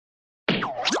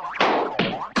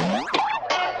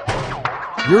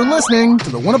You're listening to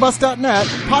the Oneofus.net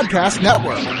podcast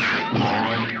network.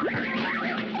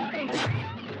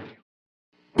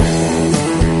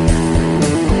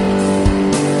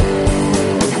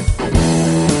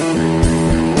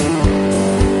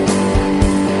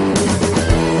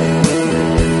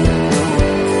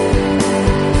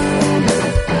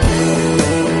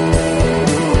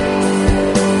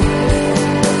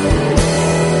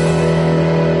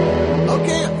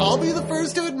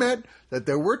 That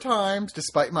there were times,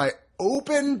 despite my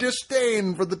open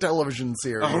disdain for the television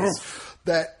series,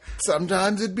 that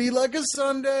sometimes it'd be like a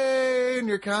Sunday and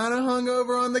you're kind of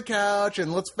hungover on the couch.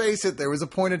 And let's face it, there was a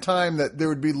point in time that there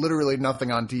would be literally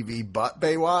nothing on TV but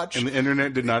Baywatch. And the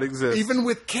internet did not exist. Even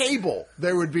with cable,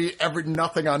 there would be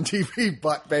nothing on TV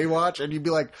but Baywatch. And you'd be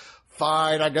like,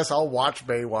 fine, I guess I'll watch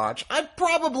Baywatch. I've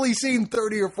probably seen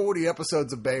 30 or 40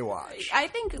 episodes of Baywatch.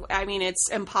 I mean, it's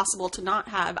impossible to not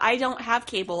have. I don't have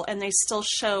cable, and they still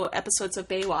show episodes of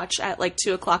Baywatch at like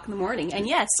 2 o'clock in the morning. And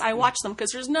yes, I watch them because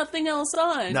there's nothing else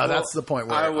on. No, that's the point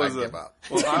where I give up.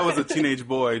 Well, I was a teenage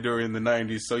boy during the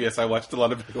 90s, so yes, I watched a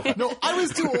lot of Baywatch. No, I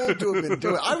was too old to have been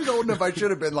doing it. I was old enough I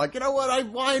should have been like, you know what,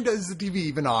 why is the TV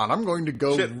even on? I'm going to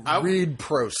go read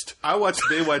Proust. I watched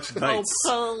Baywatch nights.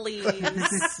 Oh,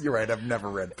 please. You're right, I've never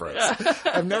read Proust.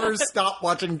 I've never stopped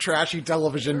watching trashy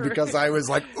television because I was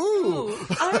like, ooh.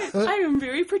 I am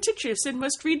very pretentious and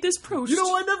must read this Proust. You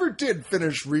know, I never did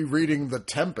finish rereading The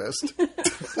Tempest. Well,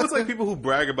 it's like people who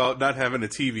brag about not having a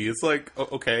TV. It's like,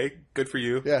 okay, good for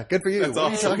you. Yeah, good for you. That's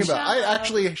what awesome. are you talking about? I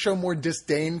actually show more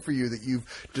disdain for you that you've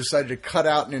decided to cut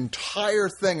out an entire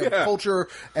thing of culture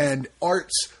and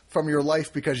arts from your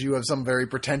life because you have some very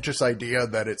pretentious idea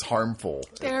that it's harmful.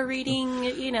 They're reading,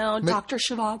 Dr.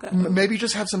 Zhivago. Maybe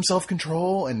just have some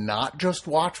self-control and not just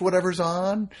watch whatever's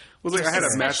on. Well, like I had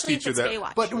a math teacher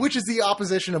which is the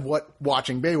opposition of what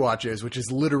watching Baywatch is, which is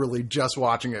literally just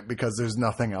watching it because there's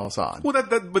nothing else on. Well,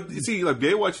 but you see, like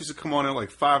Baywatch used to come on at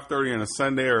like 5:30 on a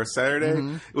Sunday or a Saturday.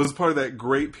 Mm-hmm. It was part of that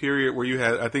great period where you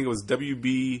had, I think it was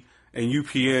WB and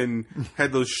UPN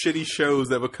had those shitty shows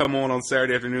that would come on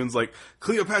Saturday afternoons, like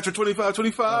Cleopatra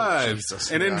 2525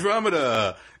 and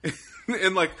Andromeda,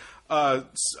 and like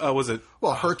was it?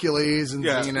 Well, Hercules and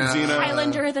Xena.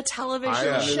 Highlander, the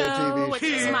television show, which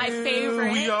is my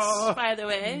favorite, by the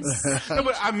way. No,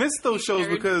 but I miss those shows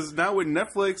because now with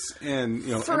Netflix and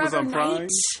Amazon Prime,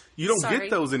 you don't get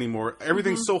those anymore.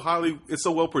 Everything's so it's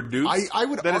so well produced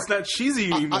that it's not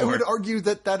cheesy anymore. I would argue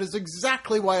that is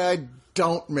exactly why I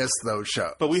don't miss those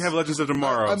shows. But we have Legends of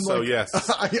Tomorrow, yes.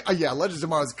 Yeah, Legends of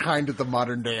Tomorrow is kind of the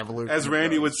modern day evolution. As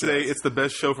Randy would say, it's the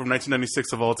best show from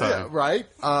 1996 of all time. Yeah, right?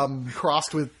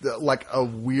 Crossed with like a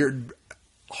weird,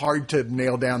 hard to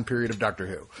nail down period of Doctor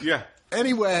Who. Yeah.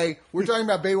 Anyway, we're talking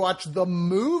about Baywatch, the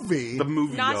movie. The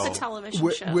movie, not the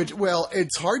television show. Well,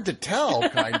 it's hard to tell,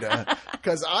 kind of,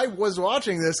 because I was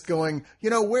watching this going,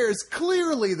 whereas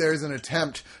clearly there's an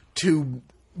attempt to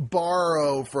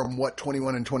borrow from what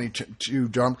 21 and 22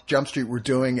 Jump Street were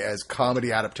doing as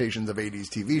comedy adaptations of 80s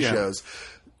TV shows.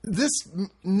 This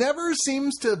never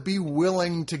seems to be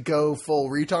willing to go full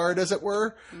retard, as it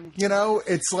were.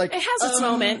 It's like... It has its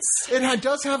moments. It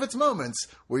does have its moments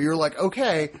where you're like,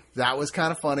 okay, that was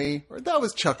kind of funny, or that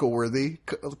was chuckle-worthy.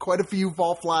 Quite a few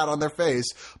fall flat on their face.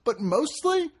 But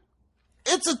mostly...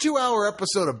 It's a 2-hour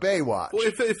episode of Baywatch. Well,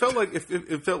 it felt like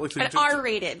an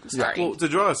R-rated. Sorry. Well, to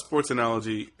draw a sports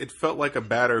analogy, it felt like a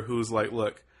batter who's like,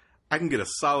 "Look, I can get a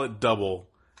solid double.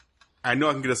 I know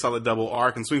I can get a solid double, or I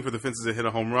can swing for the fences and hit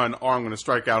a home run, or I'm going to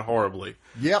strike out horribly."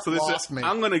 Yep, so lost me.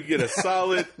 I'm going to get a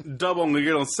solid double. I'm going to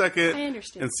get on second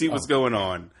and see what's going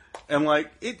on. And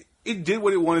like it did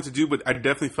what it wanted to do, but I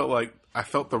definitely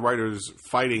felt the writers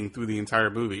fighting through the entire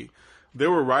movie. There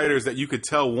were writers that you could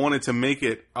tell wanted to make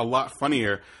it a lot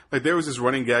funnier. Like there was this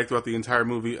running gag throughout the entire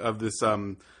movie of this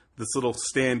little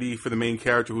standee for the main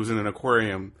character who's in an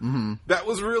aquarium. Mm-hmm. That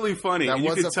was really funny. And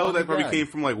you could tell that probably came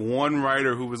from like one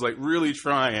writer who was like really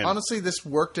trying. Honestly, this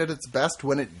worked at its best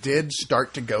when it did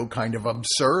start to go kind of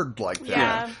absurd like that.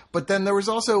 Yeah. But then there was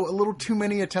also a little too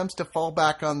many attempts to fall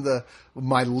back on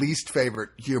my least favorite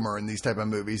humor in these type of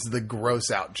movies, the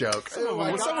gross out joke.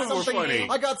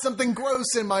 I got something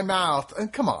gross in my mouth.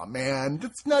 And come on, man.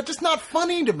 It's just not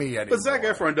funny to me anymore. But Zac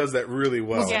Efron does that really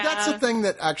well. Yeah. That's the thing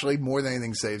that actually more than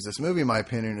anything saves this movie, in my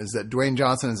opinion, is that Dwayne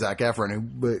Johnson and Zac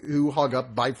Efron, who hog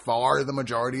up by far the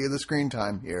majority of the screen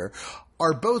time here,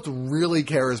 are both really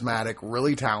charismatic,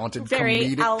 really talented, very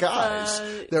comedic alpha.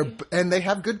 guys. And they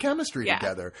have good chemistry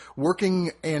together,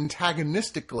 working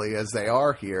antagonistically as they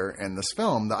are here in this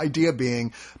film. The idea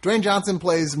being Dwayne Johnson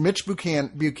plays Mitch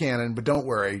Buchanan, but don't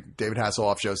worry, David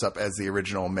Hasselhoff shows up as the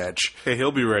original Mitch. Hey,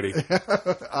 he'll be ready.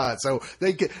 So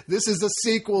this is a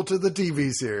sequel to the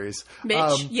TV series.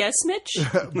 Mitch, yes, Mitch.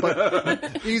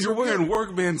 But You're wearing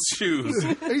workman's shoes.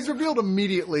 He's revealed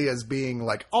immediately as being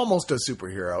like almost a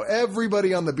superhero.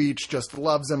 Everybody on the beach just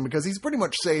loves him because he's pretty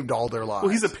much saved all their lives.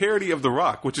 Well, he's a parody of The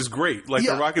Rock, which is great. Like,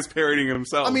 The Rock is parodying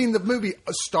himself. I mean, the movie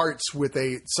starts with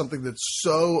something that's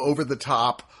so over the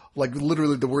top, like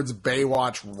literally the words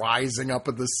Baywatch rising up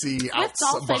in the sea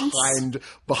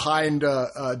behind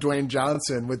Dwayne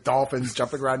Johnson with dolphins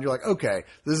jumping around. You're like, okay,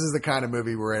 this is the kind of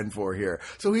movie we're in for here.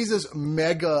 So he's this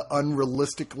mega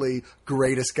unrealistically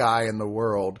greatest guy in the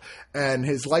world, and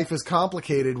his life is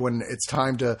complicated when it's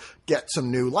time to get some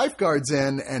new lifeguards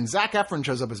in, and Zac Efron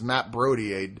shows up as Matt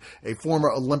Brody, a former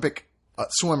Olympic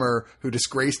swimmer who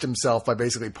disgraced himself by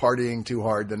basically partying too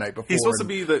hard the night before. He's supposed to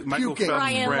be the Michael Phelps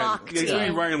Ryan friend. Lochte. Yeah, he's going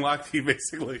to be Ryan Lochte,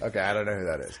 basically. Okay, I don't know who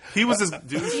that is. He was this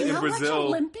douche in Brazil.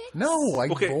 Olympics? No,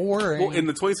 like boring. Well, in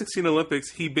the 2016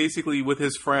 Olympics, he basically, with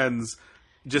his friends,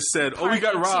 just said, "Oh, we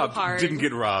got robbed." Didn't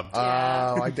get robbed.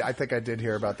 I think I did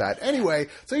hear about that. Anyway,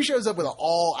 so he shows up with an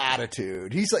all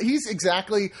attitude. He's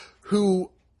exactly who.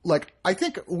 Like, I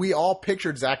think we all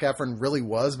pictured Zac Efron really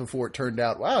was before it turned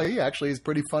out, wow, he actually is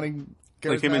pretty funny.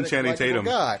 Like him and Channing Tatum.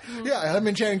 Guy. Yeah, him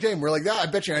and Channing Tatum. We're like, I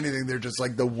bet you anything they're just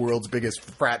like the world's biggest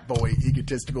frat boy,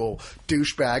 egotistical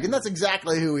douchebag. And that's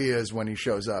exactly who he is when he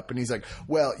shows up. And he's like,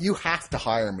 well, you have to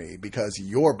hire me because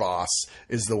your boss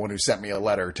is the one who sent me a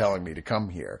letter telling me to come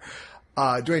here.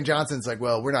 Dwayne Johnson's like,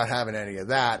 well, we're not having any of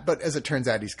that. But as it turns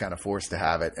out, he's kind of forced to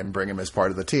have it and bring him as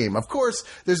part of the team. Of course,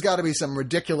 there's got to be some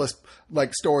ridiculous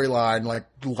like storyline, like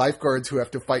lifeguards who have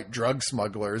to fight drug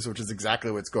smugglers, which is exactly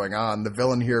what's going on. The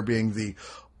villain here being the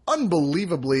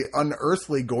unbelievably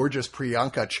unearthly gorgeous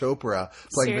Priyanka Chopra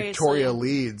playing Seriously. Victoria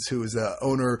Leeds, who is a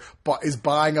owner, is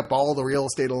buying up all the real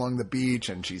estate along the beach,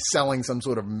 and she's selling some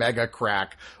sort of mega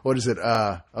crack. What is it?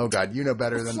 Oh God, you know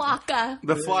better than Flocka.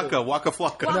 The Flocka, Waka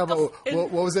Flocka. No, but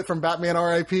what was it from Batman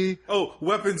R.I.P.? Oh,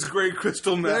 weapons grade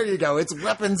crystal meth. There you go. It's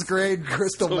weapons grade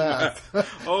crystal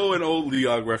meth. Oh, an old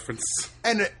Leog reference.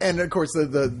 And of course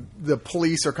the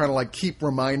police are kind of like keep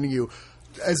reminding you,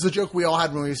 as the joke we all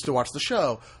had when we used to watch the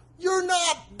show, you're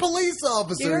not police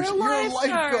officers. You're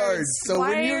lifeguards. So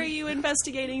why are you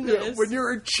investigating this? When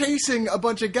you're chasing a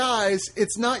bunch of guys,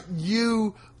 it's not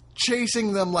you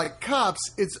chasing them like cops.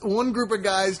 It's one group of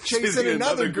guys chasing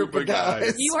another group of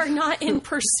guys. You are not in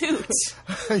pursuit.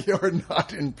 You're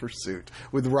not in pursuit.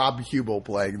 With Rob Hubel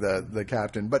playing the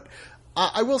captain. But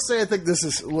I will say I think this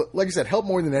is, like I said, helped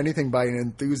more than anything by an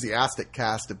enthusiastic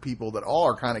cast of people that all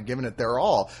are kind of giving it their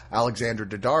all. Alexandra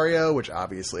Daddario, which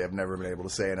obviously I've never been able to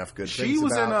say enough good things about. She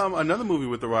was in another movie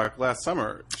with The Rock last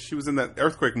summer. She was in that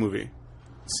earthquake movie.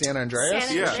 San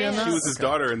Andreas? Yeah, she was his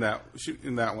daughter in that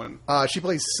one. She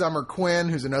plays Summer Quinn,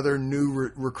 who's another new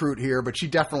recruit here, but she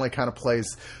definitely kind of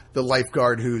plays the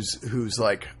lifeguard who's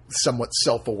like somewhat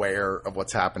self-aware of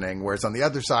what's happening. Whereas on the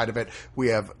other side of it, we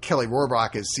have Kelly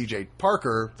Rohrbach as C.J.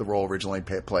 Parker, the role originally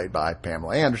played by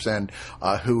Pamela Anderson,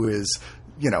 who is,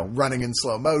 running in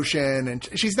slow motion. And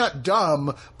she's not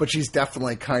dumb, but she's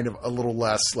definitely kind of a little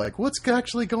less like, what's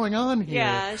actually going on here?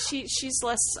 Yeah, she's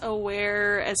less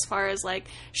aware as far as, like,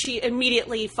 she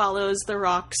immediately follows The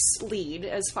Rock's lead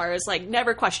as far as, like,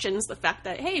 never questions the fact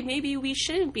that, hey, maybe we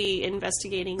shouldn't be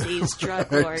investigating these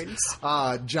drug lords.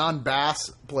 John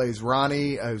Bass plays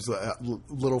Ronnie, who's a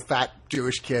little fat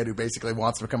Jewish kid who basically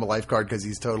wants to become a lifeguard because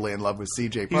he's totally in love with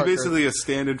C.J. Parker. He's basically a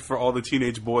stand-in for all the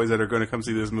teenage boys that are going to come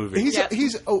see this movie.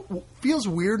 He's feels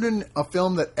weird in a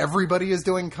film that everybody is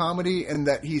doing comedy and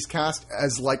that he's cast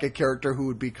as like a character who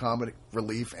would be comedy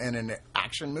relief in an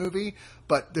action movie,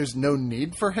 but there's no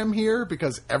need for him here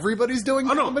because everybody's doing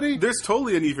comedy. No, there's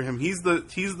totally a need for him. He's the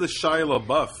Shia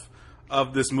LaBeouf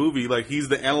of this movie. Like, he's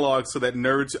the analog so that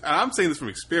nerds, and I'm saying this from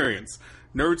experience,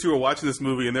 nerds who are watching this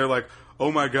movie and they're like,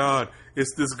 oh my God,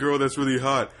 it's this girl that's really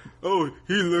hot. Oh,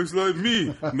 he looks like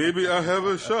me. Maybe I have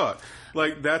a shot.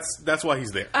 Like, that's why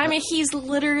he's there. I mean, he's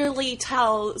literally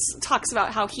talks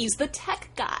about how he's the tech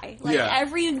guy. Like,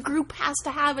 every group has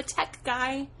to have a tech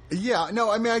guy. Yeah,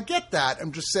 no, I mean, I get that.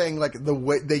 I'm just saying, like, the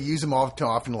way they use him too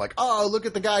often, like, oh, look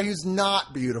at the guy who's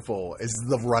not beautiful, is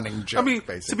the running joke,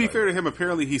 basically. To be fair to him,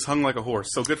 apparently he's hung like a horse,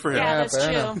 so good for him. Yeah, that's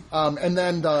true. And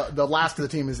then the last of the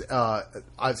team is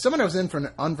someone I was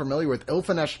unfamiliar with,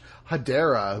 Ilfanesh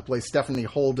Hadera, who plays Stephanie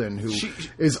Holden, who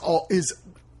is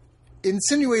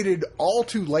insinuated all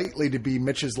too lately to be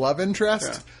Mitch's love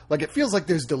interest. Yeah. Like, it feels like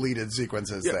there's deleted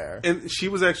sequences there. And she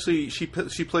was actually she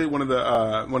played one of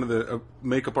the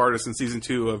makeup artists in season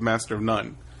 2 of Master of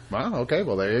None. Wow. Okay.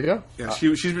 Well, there you go. Yeah,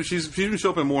 she's been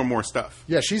showing up in more and more stuff.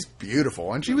 Yeah, she's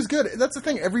beautiful, and she was good. That's the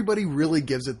thing. Everybody really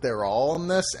gives it their all on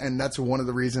this, and that's one of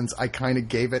the reasons I kind of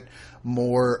gave it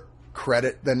more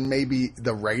credit than maybe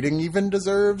the writing even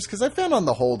deserves. Because I found on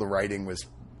the whole the writing was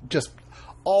just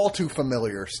all too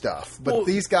familiar stuff. But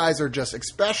these guys are just,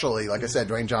 especially like I said,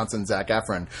 Dwayne Johnson, Zac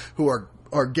Efron, who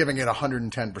are giving it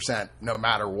 110% no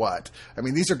matter what. I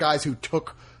mean, these are guys who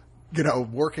took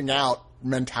working out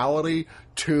mentality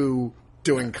to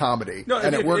doing comedy,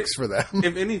 and it works for them.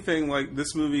 If anything, like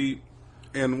this movie,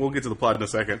 and we'll get to the plot in a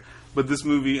second, but this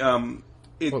movie,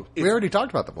 we already talked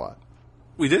about the plot.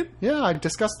 We did? Yeah, I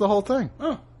discussed the whole thing.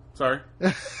 Oh, sorry.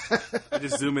 I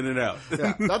just zoom in and out.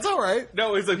 Yeah, that's all right.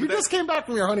 No, it's like you just came back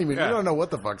from your honeymoon. Yeah. You don't know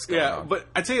what the fuck's going on. Yeah, but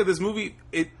I tell you, this movie,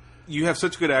 you have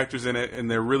such good actors in it,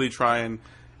 and they're really trying.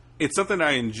 It's something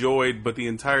I enjoyed, but the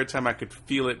entire time I could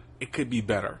feel it could be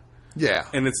better. Yeah,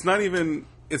 and it's not even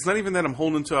that I'm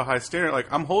holding to a high standard. Like,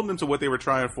 I'm holding them to what they were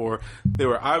trying for. They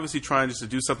were obviously trying just to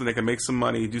do something that can make some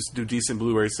money, just do decent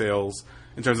Blu-ray sales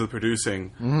in terms of the producing.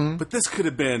 Mm-hmm. But this could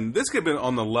have been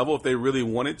on the level, if they really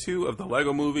wanted to, of the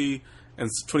Lego Movie and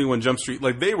 21 Jump Street.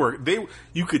 Like,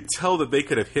 you could tell that they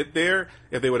could have hit there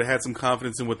if they would have had some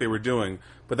confidence in what they were doing.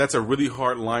 But that's a really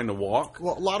hard line to walk.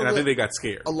 Well, I think they got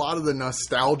scared. A lot of the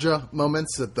nostalgia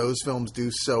moments that those films do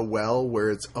so well, where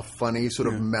it's a funny sort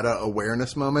of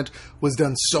meta-awareness moment, was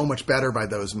done so much better by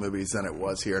those movies than it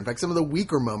was here. In fact, some of the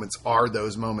weaker moments are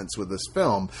those moments with this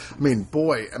film. I mean,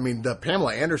 the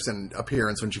Pamela Anderson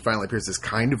appearance when she finally appears is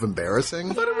kind of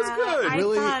embarrassing. I thought it was good.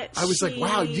 Really? I was like,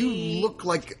 wow, you look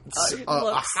like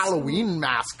a Halloween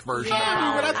mask version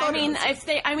of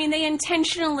Halloween. They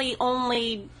intentionally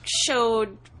only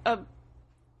showed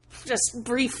just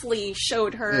briefly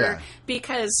showed her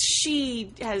because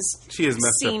she has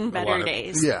seen better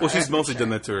days. Yeah. Well, she's mostly done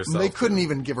that to herself. They couldn't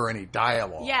even give her any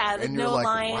dialogue. Yeah, and no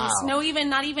lines, wow.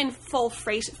 not even full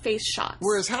face shots.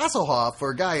 Whereas Hasselhoff,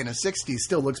 for a guy in his 60s,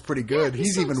 still looks pretty good.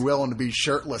 He's even willing to be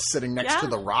shirtless, sitting next to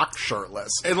The Rock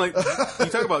shirtless. And like you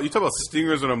talk about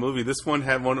stingers in a movie. This one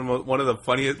had one of the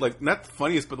funniest, like not the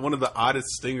funniest, but one of the oddest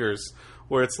stingers,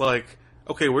 where it's like,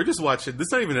 okay, we're just watching. This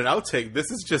is not even an outtake.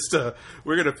 This is just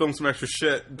we're going to film some extra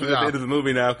shit at the end of the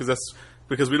movie now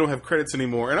because we don't have credits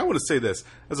anymore. And I want to say this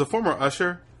as a former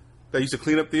usher that used to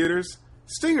clean up theaters.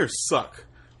 Stingers suck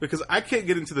because I can't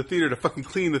get into the theater to fucking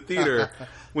clean the theater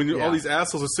when all these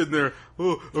assholes are sitting there.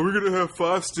 Oh, are we going to have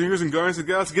 5 stingers and Guardians of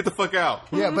the Galaxy? Get the fuck out.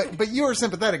 Yeah, but you were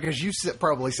sympathetic because you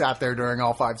probably sat there during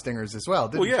all 5 stingers as well,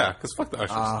 didn't you? Well, yeah, because fuck the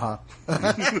ushers.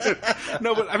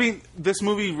 No, but I mean, this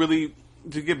movie really.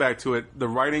 To get back to it, the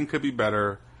writing could be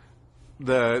better,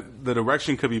 the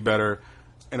direction could be better,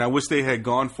 and I wish they had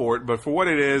gone for it. But for what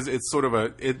it is, it's sort of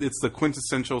it's the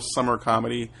quintessential summer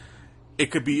comedy.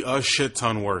 It could be a shit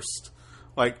ton worse.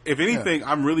 Like, if anything,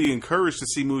 I'm really encouraged to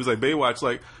see movies like Baywatch.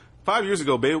 Like 5 years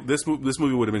ago, this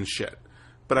movie would have been shit.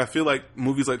 But I feel like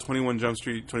movies like 21 Jump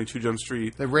Street, 22 Jump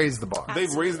Street... They've raised the bar.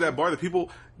 They've raised that bar.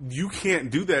 You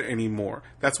can't do that anymore.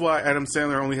 That's why Adam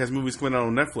Sandler only has movies coming out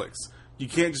on Netflix. You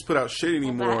can't just put out shit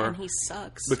anymore. And he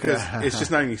sucks. Because it's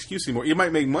just not an excuse anymore. You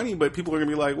might make money, but people are going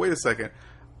to be like, wait a second.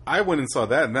 I went and saw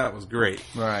that, and that was great.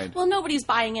 Right. Well, nobody's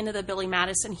buying into the Billy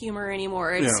Madison humor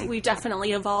anymore. We've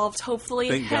definitely evolved,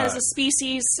 hopefully, as a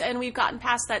species, and we've gotten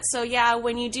past that. So, yeah,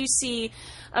 when you do see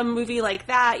a movie like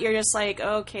that, you're just like,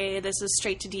 okay, this is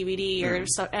straight to DVD or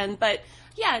so. But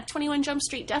 21 Jump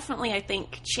Street definitely, I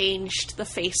think, changed the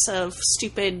face of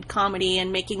stupid comedy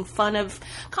and making fun of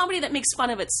comedy that makes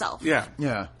fun of itself. Yeah.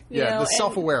 The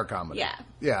self-aware comedy. Yeah.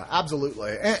 Yeah,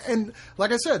 absolutely. And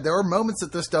like I said, there are moments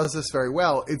that this does this very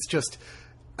well. It's just,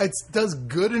 it does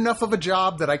good enough of a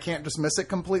job that I can't dismiss it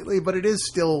completely, but it is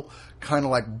still kind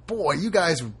of like, boy, you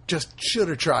guys just should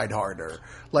have tried harder.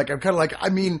 Like, I'm kind of like, I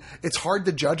mean, it's hard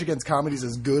to judge against comedies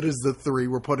as good as the 3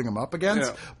 we're putting them up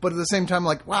against, but at the same time,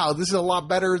 like, wow, this is a lot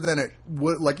better than it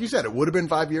would, like you said, it would have been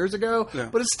 5 years ago,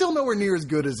 but it's still nowhere near as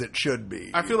good as it should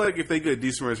be. I feel like if they get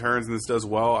decent returns and this does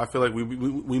well, I feel like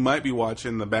we might be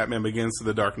watching the Batman Begins to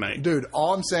the Dark Knight. Dude,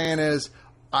 all I'm saying is,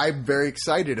 I'm very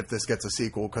excited if this gets a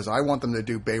sequel because I want them to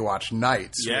do Baywatch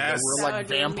Nights. Yes. We're like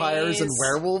vampires and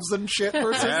werewolves and shit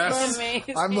versus them.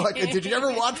 I'm like, did you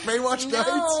ever watch Baywatch Nights?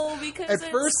 No, because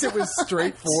at first it was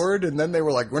straightforward, and then they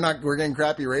were like, we're getting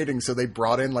crappy ratings, so they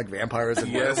brought in like vampires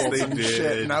and werewolves and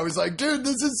shit. And I was like, dude,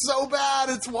 this is so bad.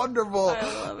 It's wonderful. I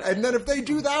love it. And then if they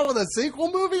do that with a sequel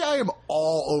movie, I am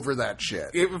all over that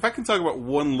shit. If I can talk about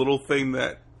one little thing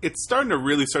that it's starting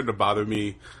to bother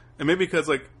me. and maybe because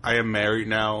like I am married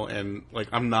now and like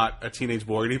I'm not a teenage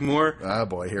boy anymore. Oh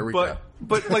boy, here we go.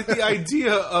 But like the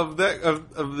idea of that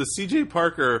of the CJ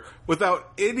Parker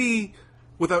without any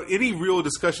real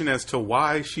discussion as to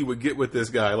why she would get with this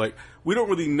guy, like we don't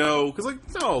really know because like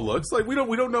no looks like we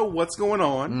don't know what's going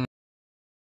on.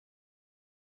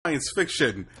 Science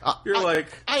fiction.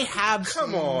 I have.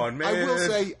 Come on, man. I will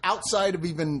say, outside of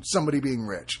even somebody being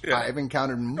rich, I've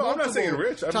encountered multiple I'm not saying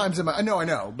rich. times in my. I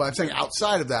know, but I'm saying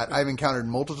outside of that, I've encountered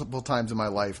multiple times in my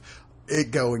life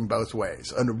it going both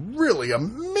ways. A really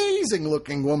amazing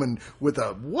looking woman with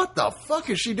a what the fuck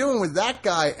is she doing with that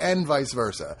guy, and vice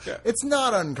versa. Yeah. It's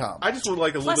not uncommon. I just would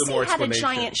like a little bit more explanation.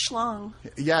 Plus, he had a giant schlong.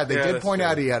 Yeah, they did point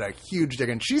out he had a huge dick,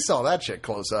 and she saw that shit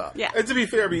close up. Yeah, and to be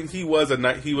fair, I mean, he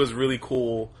was really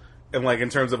cool. And, like, in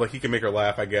terms of, like, he can make her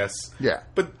laugh, I guess. Yeah.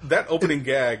 But that opening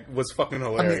gag was fucking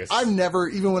hilarious. I mean, I've never,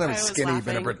 even when I was skinny,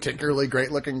 been a particularly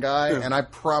great-looking guy. And I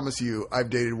promise you, I've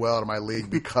dated well out of my league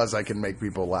because I can make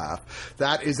people laugh.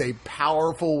 That is a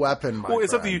powerful weapon, my friend.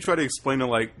 It's something you try to explain to,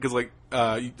 like, because, like,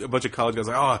 a bunch of college guys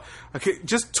are like, okay,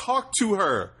 just talk to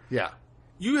her. Yeah.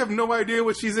 You have no idea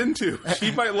what she's into.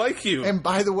 She might like you. And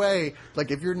by the way,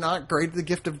 like, if you're not great at the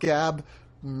gift of gab,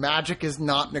 magic is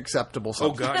not an acceptable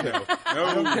substitute. Oh, God, no.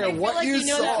 I don't care what like you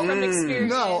know saw. That from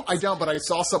experience. No, I don't, but I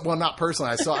saw well, not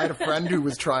personally. I had a friend who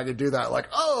was trying to do that. Like,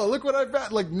 oh, look what I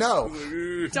found. Like, no.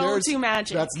 Don't do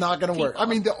magic. That's not going to work. I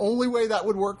mean, the only way that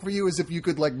would work for you is if you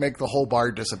could, like, make the whole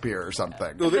bar disappear or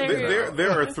something. Well,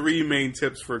 there are 3 main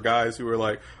tips for guys who are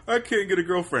like, I can't get a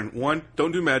girlfriend. 1,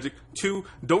 don't do magic. 2,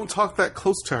 don't talk that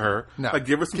close to her. No. Like,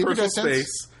 give her some personal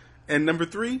space. And number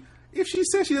 3, if she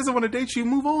says she doesn't want to date you,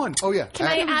 move on. Oh, yeah. Can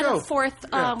I add a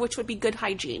 4th, which would be good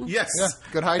hygiene? Yes. Yeah,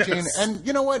 good hygiene. Yes. And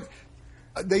you know what?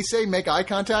 They say make eye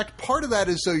contact. Part of that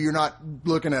is so you're not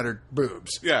looking at her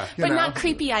boobs. Yeah. But not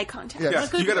creepy eye contact. Yeah,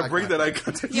 you got to break that eye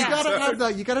contact. You got to have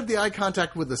that. You got to have the eye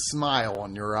contact with a smile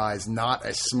on your eyes, not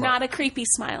a smirk. Not a creepy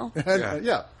smile.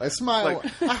 Yeah, a smile,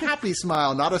 a happy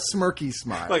smile, not a smirky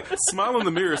smile. Like smile in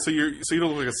the mirror so you don't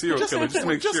look like a serial killer. Just to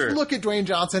make sure. Just look at Dwayne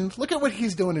Johnson. Look at what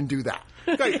he's doing and do that.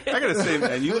 I gotta say,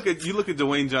 man, you look at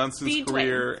Dwayne Johnson's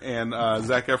career and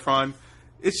Zac Efron.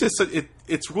 It's just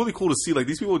it's really cool to see like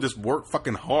these people just work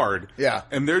fucking hard. Yeah,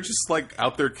 and they're just like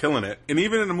out there killing it. And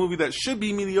even in a movie that should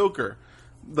be mediocre,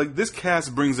 like this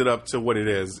cast brings it up to what it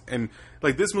is. And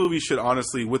like this movie should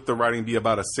honestly, with the writing, be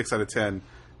about a 6 out of 10.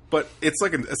 But it's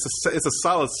like it's a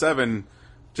solid 7,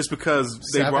 just because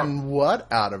they 7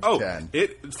 what out of 10?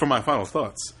 For my final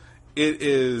thoughts, it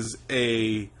is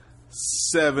a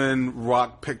 7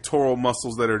 rock pectoral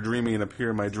muscles that are dreamy and appear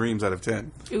in my dreams out of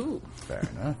 10. Ooh, fair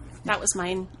enough. That was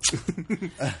mine.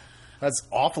 That's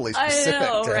awfully specific. I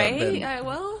know, right?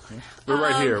 We're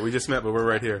right here. We just met, but we're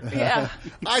right here. Yeah.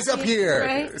 Eyes up here.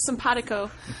 Right? Simpatico.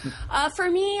 For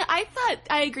me, I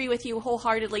agree with you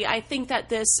wholeheartedly. I think that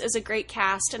this is a great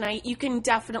cast, and you can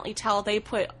definitely tell they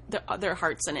put their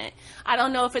hearts in it. I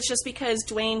don't know if it's just because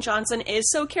Dwayne Johnson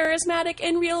is so charismatic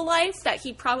in real life that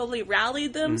he probably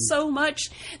rallied them so much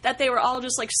that they were all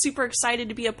just like super excited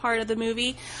to be a part of the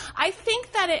movie. I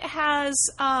think that it has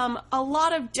a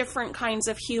lot of different kinds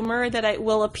of humor that it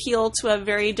will appeal to a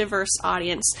very diverse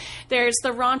audience. There's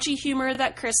the raunchy humor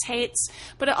that Chris hates,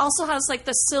 but it also has like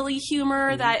the silly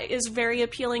humor that is very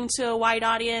appealing to a wide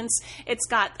audience. It's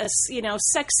got a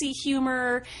sexy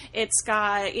humor. It's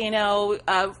got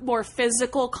a more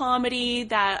physical comedy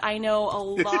that I know a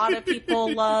lot of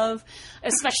people love,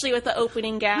 especially with the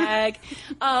opening gag.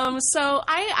 So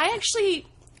I actually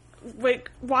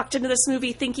walked into this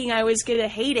movie thinking I was going to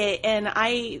hate it, and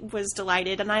I was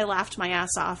delighted, and I laughed my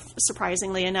ass off,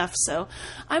 surprisingly enough. So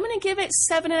I'm going to give it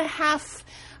 7.5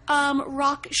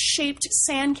 rock-shaped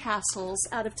sandcastles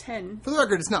out of 10. For the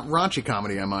record, it's not raunchy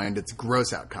comedy I mind, it's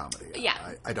gross-out comedy.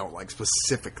 Yeah. I don't like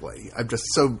specifically. I'm just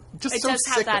so it does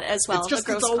have that as well.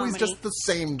 It's always just the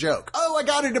same joke. Oh, I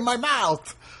got it in my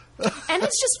mouth. And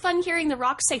it's just fun hearing The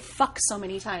Rock say fuck so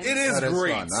many times. It is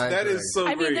great. That is so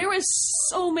great. I mean, there was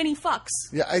so many fucks.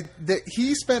 Yeah,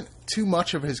 he spent too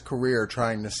much of his career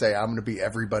trying to say, I'm going to be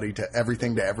everybody to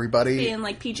everything to everybody. Being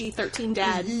like PG-13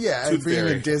 dad. Yeah, Tooth being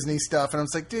Fairy. in Disney stuff. And I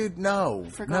was like, dude, no.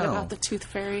 Forgot about the Tooth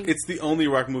Fairy. It's the only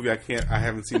Rock movie I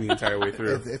haven't seen the entire way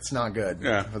through. It's not good.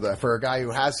 Yeah. For a guy who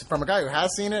has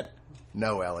seen it.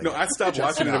 No, Elliott. No, I stopped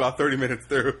watching it about 30 minutes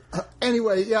through.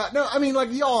 Anyway, yeah, no, I mean, like,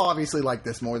 y'all obviously like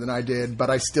this more than I did, but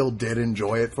I still did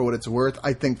enjoy it for what it's worth.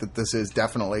 I think that this is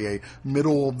definitely a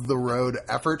middle-of-the-road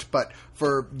effort, but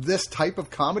for this type of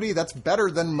comedy, that's better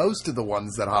than most of the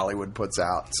ones that Hollywood puts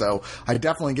out. So I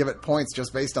definitely give it points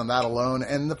just based on that alone,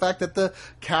 and the fact that the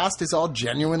cast is all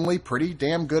genuinely pretty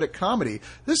damn good at comedy.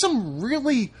 There's some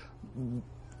really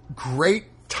great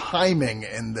timing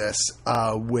in this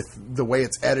with the way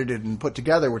it's edited and put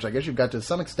together, which I guess you've got to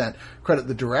some extent credit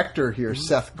the director here,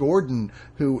 Seth Gordon,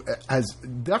 who has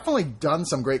definitely done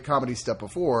some great comedy stuff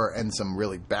before and some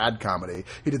really bad comedy.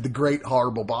 He did The Great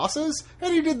Horrible Bosses,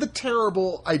 and he did the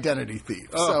terrible Identity Thief.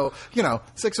 So,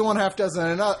 6 of one, half dozen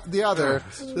and the other.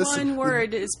 One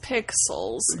word is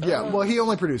pixels. Yeah, well, he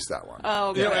only produced that one.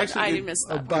 Oh, good. Actually, I missed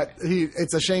that. But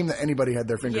it's a shame that anybody had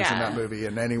their fingers in that movie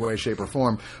in any way, shape, or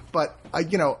form. But,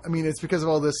 it's because of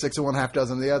all this 6 of one, half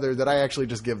dozen of the other that I actually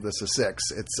just give this a 6.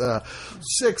 It's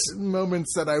 6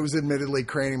 moments that I was admittedly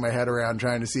craning my head around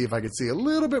trying to see if I could see a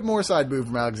little bit more side move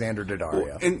from Alexander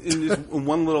Daddario. And just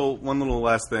one little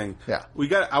last thing. Yeah.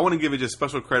 I want to give it just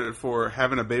special credit for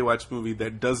having a Baywatch movie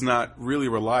that does not really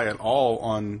rely at all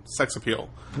on sex appeal.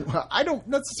 I don't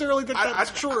necessarily think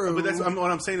that's true. But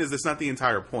what I'm saying is that's not the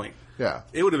entire point. Yeah.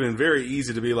 It would have been very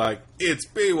easy to be like, it's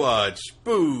Baywatch,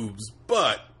 boobs,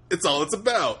 butt. It's all it's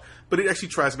about. But it actually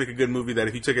tries to make a good movie that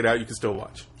if you check it out, you can still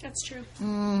watch. That's true.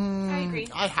 I agree.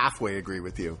 I halfway agree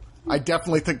with you. I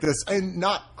definitely think this, and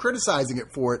not criticizing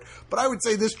it for it, but I would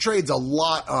say this trades a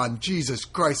lot on, Jesus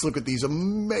Christ, look at these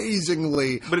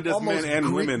amazingly, but it does almost men and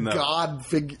Greek women, though. God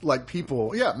like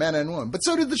people. Yeah, men and women. But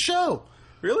so did the show.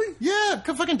 Really? Yeah,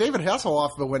 fucking David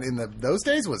Hasselhoff, when in those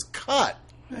days was cut.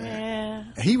 Yeah.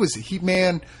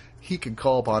 He could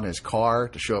call upon his car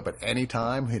to show up at any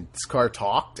time. His car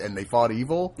talked, and they fought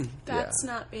evil. That's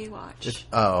not Baywatch. Is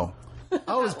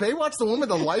Baywatch the one with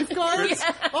the lifeguards?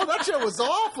 Yeah. Oh, that show was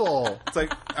awful. It's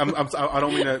like, I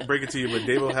don't mean to break it to you, but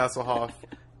David Hasselhoff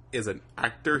is an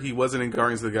actor. He wasn't in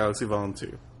Guardians of the Galaxy Vol.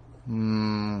 2.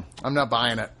 I'm not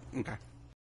buying it. Okay.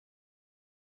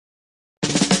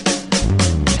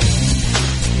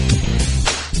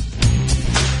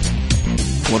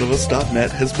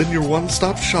 Oneofus.net has been your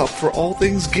one-stop shop for all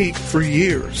things geek for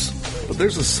years. But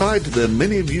there's a side to them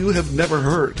many of you have never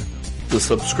heard. The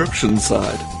subscription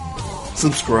side.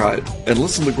 Subscribe and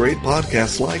listen to great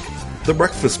podcasts like The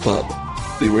Breakfast Pub,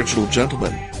 The Original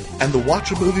Gentleman, and the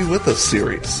Watch a Movie With Us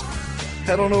series.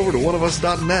 Head on over to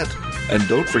oneofus.net and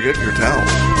don't forget your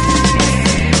towel.